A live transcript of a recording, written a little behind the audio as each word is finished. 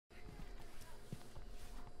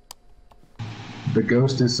The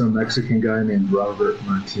ghost is some Mexican guy named Robert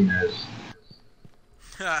Martinez.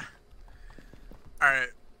 Alright,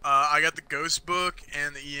 I got the ghost book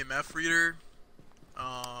and the EMF reader,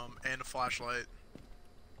 and a flashlight.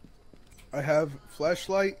 I have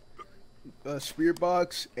flashlight, a spirit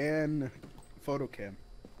box, and photo cam.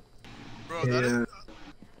 Bro, that is...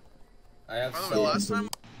 I have by the way, last time...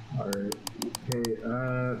 Alright. Hey,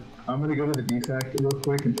 I'm gonna go to the D factory real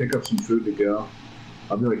quick and pick up some food to go.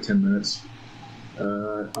 I'll be like 10 minutes.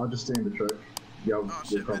 I'll just stay in the truck. Y'all Oh will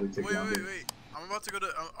shit, probably man. take Wait, longer. wait. I'm about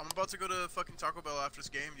to go to fucking Taco Bell after this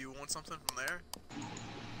game. Do you want something from there?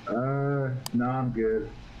 No, I'm good.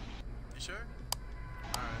 You sure?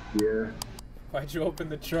 Yeah. Why'd you open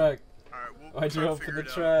the truck? Alright, we'll Why'd you try to open figure the it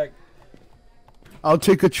out. truck? I'll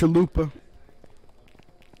take a chalupa.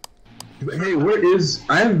 Hey, where is...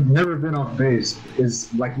 I have never been off base.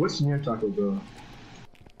 Is, like, what's near Taco Bell?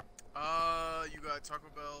 You got Taco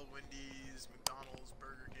Bell, Wendy's, McDonald's,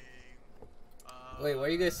 Burger King. Wait, why are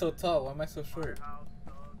you guys so tall? Why am I so short?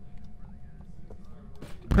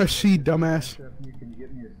 Press C, dumbass. Can you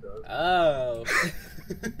get me a sub? Oh.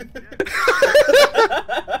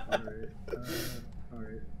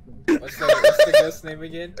 Alright. What's the ghost name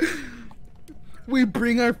again? We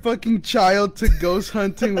bring our fucking child to ghost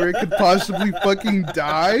hunting where it could possibly fucking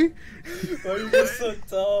die? Why are you guys so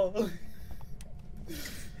tall?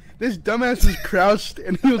 This dumbass was crouched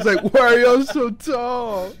and he was like, why are y'all so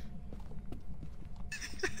tall?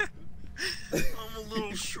 I'm a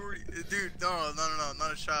little shorty. Dude, no,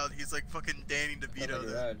 not a child. He's like fucking Danny DeVito.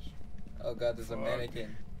 There. Oh god, there's a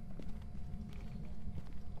mannequin.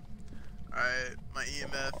 Alright, my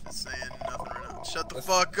EMF is saying nothing right now. Shut the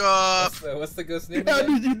fuck up! What's the ghost name How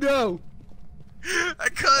again? did you know?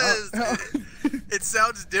 Because it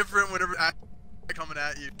sounds different whenever I'm coming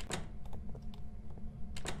at you.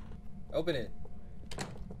 Open it.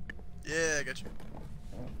 Yeah, I got you.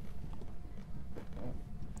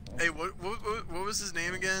 Hey, what was his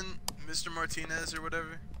name again? Mr. Martinez or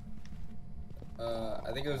whatever?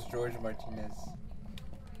 I think it was George Martinez.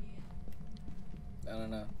 I don't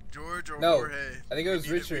know. George or No, Jorge? I think it was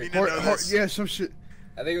We need Richard. to know this. Yeah, some shit.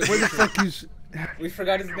 I think it was Where the Richard. fuck is... We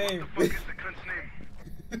forgot his name. What the fuck is the cunt's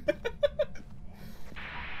name?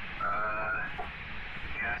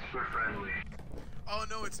 Casper Friendly. Oh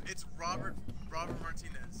no, it's Robert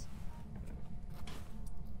Martinez.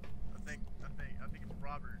 I think it's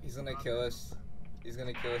Robert. He's gonna kill us. He's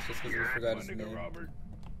gonna kill us just because we forgot his name.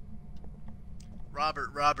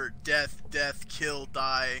 Robert, death, kill,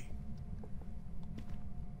 die.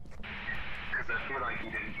 Because I feel like he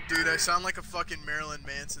didn't... Dude, I sound like a fucking Marilyn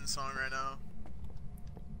Manson song right now.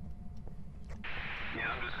 Yeah,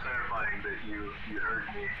 I'm just clarifying that you heard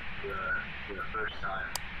me the first time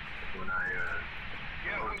when I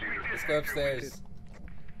told you. Let's go upstairs.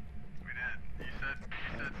 We did. You said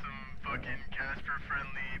some fucking Casper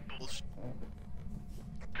friendly bullshit.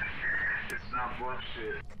 It's not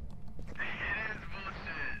bullshit. It is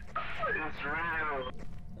bullshit. It's real.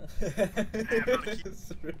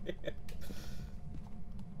 It's real.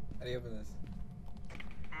 How do you open this?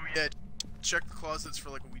 Ooh, yeah, check the closets for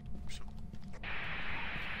like a week or something.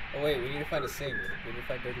 Oh wait, we need to find a sink. We need to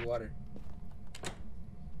find dirty water.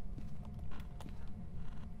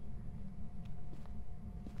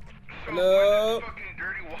 So Hello? when does fucking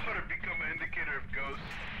dirty water become an indicator of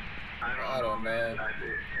ghosts? I don't know.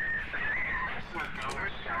 Honestly. Holy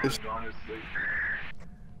shit.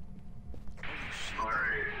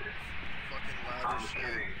 Sorry. Fucking loud I'm as shit.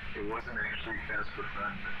 kidding. It wasn't actually Casper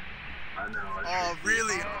Friendly. I know. Oh,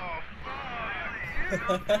 really? Oh, fuck.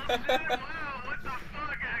 What the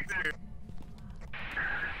fuck, Hector?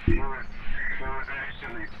 It was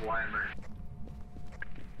actually Slimer.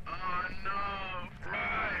 Oh no.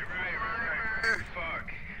 Right. Fuck.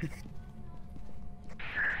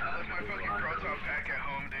 I left my fucking proton pack at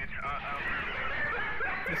home,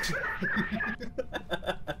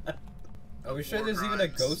 dude. Are we sure there's even a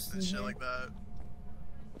ghost in and shit here? like that.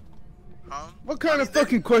 Huh? What kind of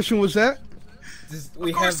fucking question was that?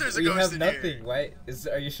 We course have there's a ghost in nothing, here. right?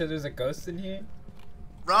 Are you sure there's a ghost in here?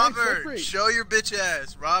 Robert, separate. show your bitch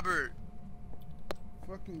ass. Robert.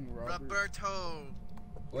 Fucking Robert. Roberto.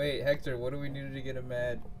 Wait, Hector, what do we need to get him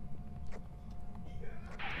mad?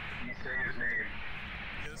 You say his name.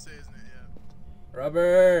 You gotta say his name, yeah.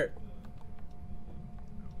 Robert!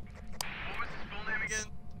 What was his full name again?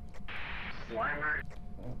 Slimer.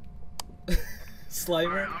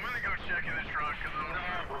 Slimer? I'm gonna go check in the trunk because I don't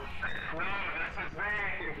know. No, that's his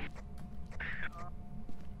name.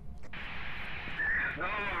 No.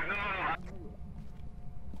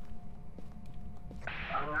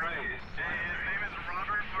 I'm right. His name is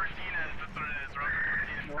Robert Martinez. That's what it is, Robert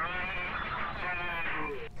Martinez.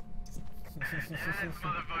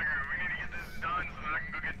 motherfucker. We need to get this done so that I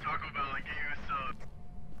can go get Taco Bell and get you a sub.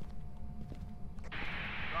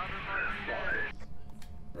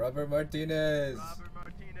 Robert Martinez. Robert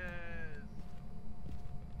Martinez.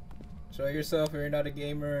 Show yourself if you're not a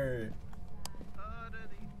gamer.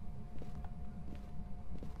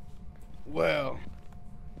 Well,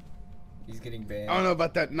 He's getting banned. I don't know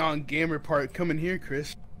about that non-gamer part. Come in here,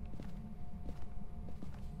 Chris.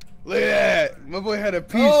 Look at that. My boy had a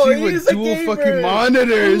PC with dual fucking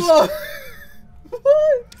monitors. What?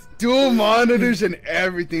 Dual monitors and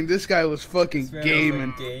everything. This guy was fucking This man was a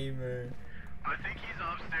gaming. gamer. I think he's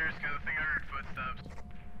upstairs because I think I heard footsteps.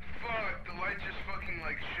 Fuck, the light just fucking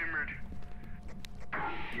like shimmered.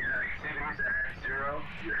 Yeah, he's at 0.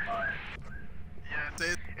 You're fine. Yeah,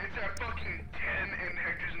 it's at fucking 10 and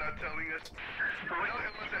Hector's not telling us. No, it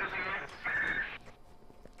was at 0.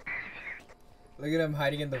 Look at him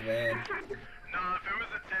hiding in the van. Nah, if it was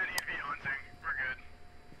a 10, he'd be hunting.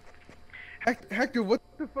 We're good. Hector, what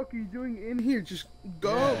the fuck are you doing in here? Just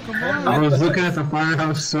go. Yeah. Come I on. was looking at the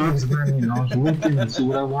Firehouse subs, man. I was looking to see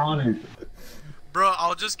what I wanted. Bro,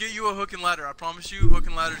 I'll just get you a hook and ladder. I promise you, hook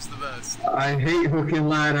and ladder's the best. I hate hook and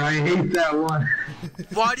ladder. I hate that one.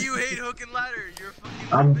 Why do you hate hook and ladder? You're a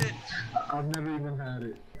fucking I'm- bitch. I've never even had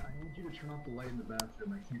it. I need you to turn off the light in the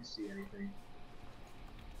bathroom. I can't see anything.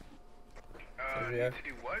 Yeah. To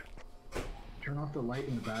do what? Turn off the light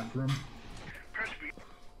in the bathroom. Press B.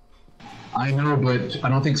 I know, but I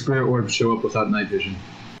don't think spirit orbs show up without night vision.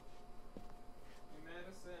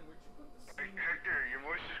 Hector, your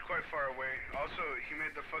voice is quite far away. Also, he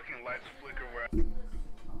made the fucking lights flicker where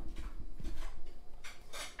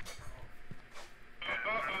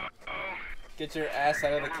Get your ass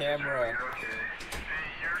out of the camera. Hey,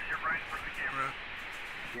 you're right from the camera.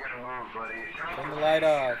 You gotta move, buddy. Turn the light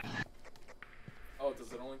off. Oh,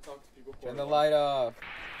 does it only talk to people? Turn the light off.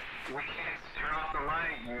 We can't turn off the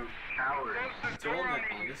light, you coward. Close the Tell door him on that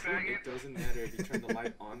me, you honestly, faggot. it doesn't matter if you turn the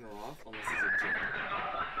light on or off unless it's a gin.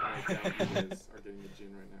 And I doubt you guys are getting a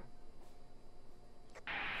gin right now.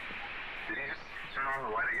 Did you just turn on the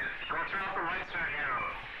light again? Go turn off the lights right now.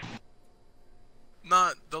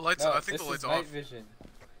 Nah, the lights. No, I think this the lights is night off. vision.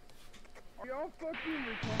 Are y'all fucking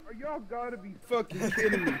retarded? Are y'all gotta be fucking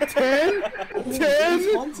kidding me? 10?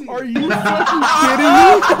 10? Are you fucking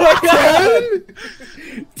kidding me?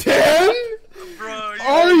 10? 10? Bro,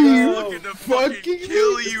 Are he's you looking to fucking fucking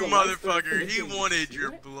kill It's you, the lights that motherfucker. flicker He and wanted you your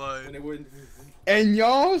see it? blood. And it wouldn't. And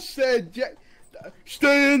y'all said,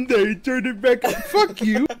 stay in there, turn it back on. Fuck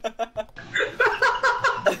you. Yeah,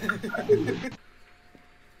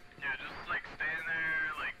 just like stand there,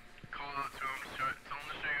 like call out to him, tell him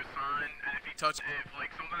to show you a sign, and if he if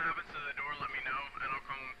like something happens to the door, let me know, and I'll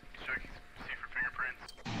come check, see for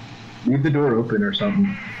fingerprints. Leave the door open or something. The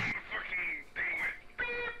fucking thing went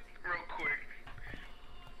beep real quick.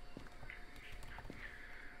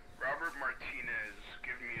 Robert Martinez,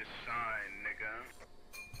 give me a sign, nigga.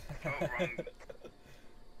 Oh, wrong.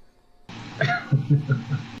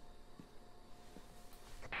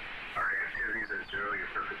 Alright, if everything's at 0,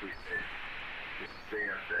 you're perfectly safe. Just stay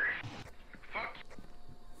up there. Fuck.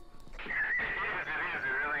 It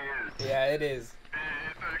really is. Yeah, it is.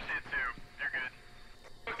 It's actually a 2.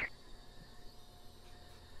 You're good.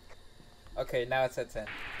 Okay, now it's at 10.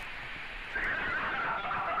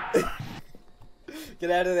 Get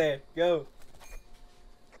out of there. Go.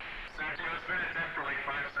 Sergio, it's been at 10 for like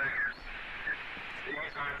 5 seconds.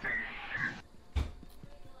 He's hunting.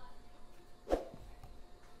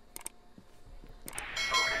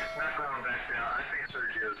 Okay, it's not going back down. I think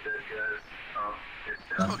Sergio's dead, guys. Oh, it's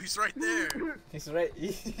Oh, down. he's right there. He's right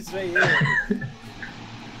here.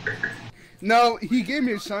 No, he gave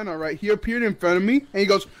me a sign, alright. He appeared in front of me, and he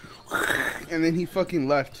goes, and then he fucking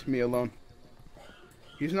left me alone.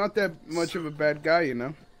 He's not that much of a bad guy, you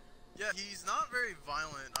know? Yeah, he's not very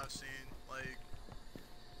violent, I've seen. Like,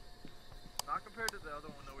 not compared to the other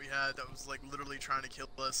one that we had that was, like, literally trying to kill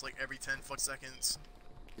us, like, every 10 seconds.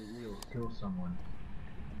 Real, kill someone.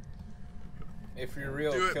 If you're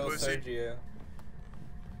real, Do it, kill pussy. Sergio.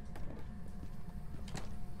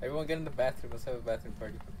 Everyone get in the bathroom. Let's have a bathroom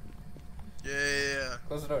party. Yeah.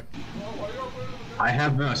 Close the door. I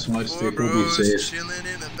have a smudge Four stick, we'll be bros safe. chilling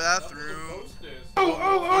in the bathroom.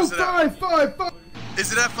 Oh, Is it at- 5.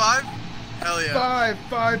 Is it at 5? Hell yeah.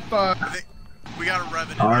 5. I think we got a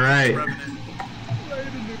Revenant. Alright. Revenant.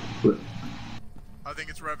 I think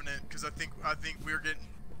it's Revenant because I think we're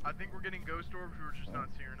getting Ghost Orbs. We were just not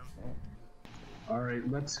seeing them. Alright,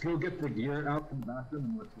 let's go get the gear out from the bathroom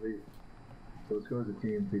and let's leave. So let's go as a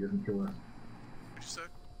team so he doesn't kill us. What'd you say?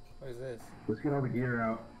 What is this? Let's get all the gear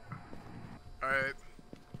out. All right.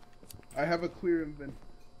 I have a clear invent.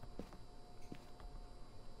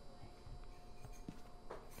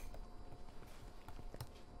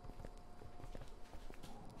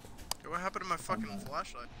 What happened to my fucking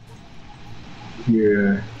flashlight?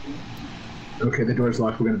 Yeah. Okay, the door's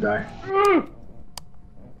locked. We're gonna die.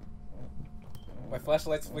 My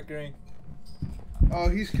flashlight's flickering. Oh,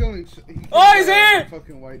 he's killing. Oh, he's here!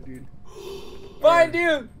 Fucking white dude. Find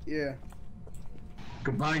you! Yeah.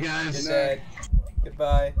 Goodbye, guys. You're dead.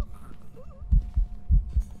 Goodbye.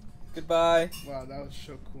 Goodbye. Wow, that was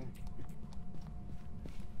so cool.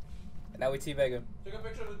 And now we teabag him. Take a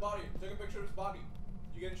picture of his body. Take a picture of his body.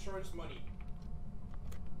 You get insurance money.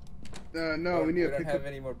 No, we need We a don't picture. have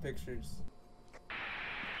any more pictures.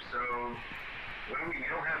 So, when we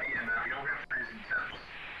don't have EMF, we don't have freezing temps.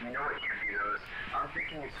 We know it can't be those. I'm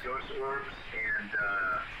thinking it's ghost orbs and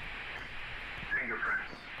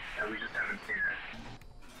fingerprints, and we just haven't seen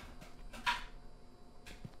it.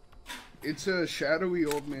 It's a shadowy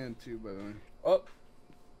old man too, by the way. Oh,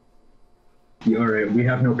 Yeah, alright, we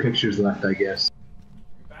have no pictures left, I guess.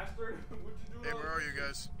 You bastard. What'd you do? Hey, where are you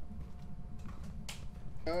guys?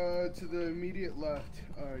 To the immediate left.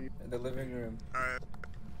 in the living room. Alright.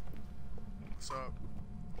 What's up?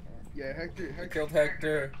 Yeah, Hector. I killed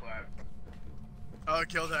Hector. Oh, I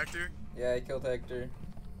killed Hector? Yeah, I killed Hector.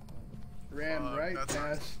 ran right that's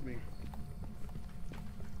past me.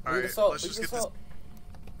 Alright, let's just get this.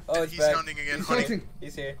 Oh, it's He's back. hunting again. He's Hunting. hunting.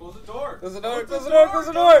 He's here. Close the door. Close the door. Close the door. Close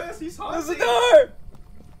the door. He's Close the hunting. door.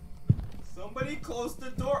 Somebody close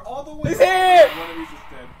the door all the way. He's here. One of these is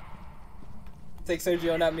dead. Take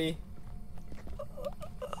Sergio, not me.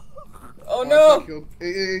 Oh I no! killed,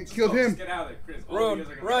 it killed Go, him. just get out of there, Chris. All of you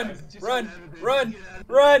Run! guys are gonna Run! die. Run! Run!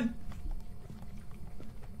 Run!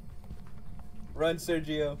 Run,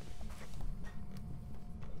 Sergio.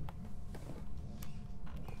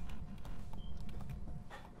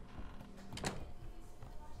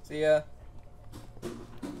 See ya.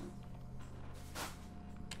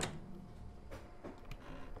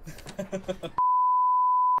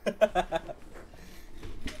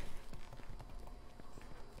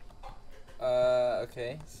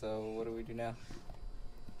 Okay, so what do we do now?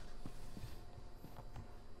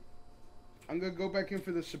 I'm gonna go back in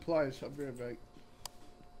for the supplies. I'll be right back.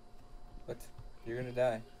 What? You're gonna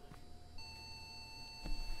die.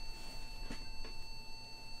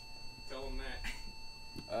 Tell him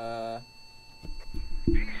that.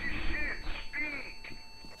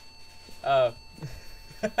 Oh.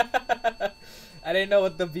 I didn't know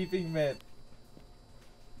what the beeping meant.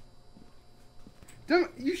 Damn,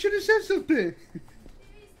 you should have said something.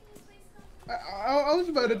 I was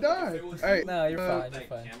about to die. Alright, No, you're fine. You're That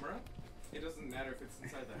fine. camera, it doesn't matter if it's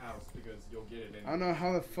inside the house because you'll get it in. I don't know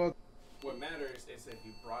how the fuck. What matters is if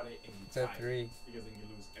you brought it and you It's a died, 3. because then you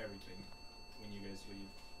lose everything when you guys leave.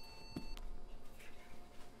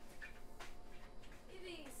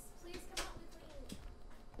 Please come out with me.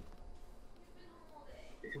 You've been home all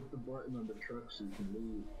day. Hit the button on the truck so you can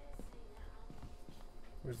leave.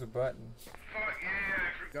 Where's the button? Fuck yeah, I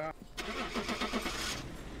forgot.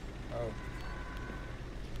 Oh.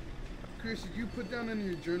 Chris, did you put down in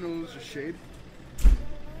your journals a shade?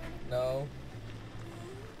 No.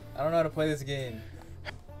 I don't know how to play this game.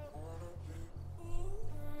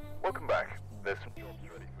 Welcome back. This job's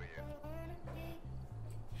ready for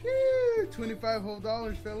you. Yeah, $25 whole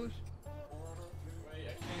dollars, fellas.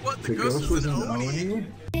 What? The The ghost ghost is was an an Oni?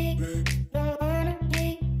 Oni?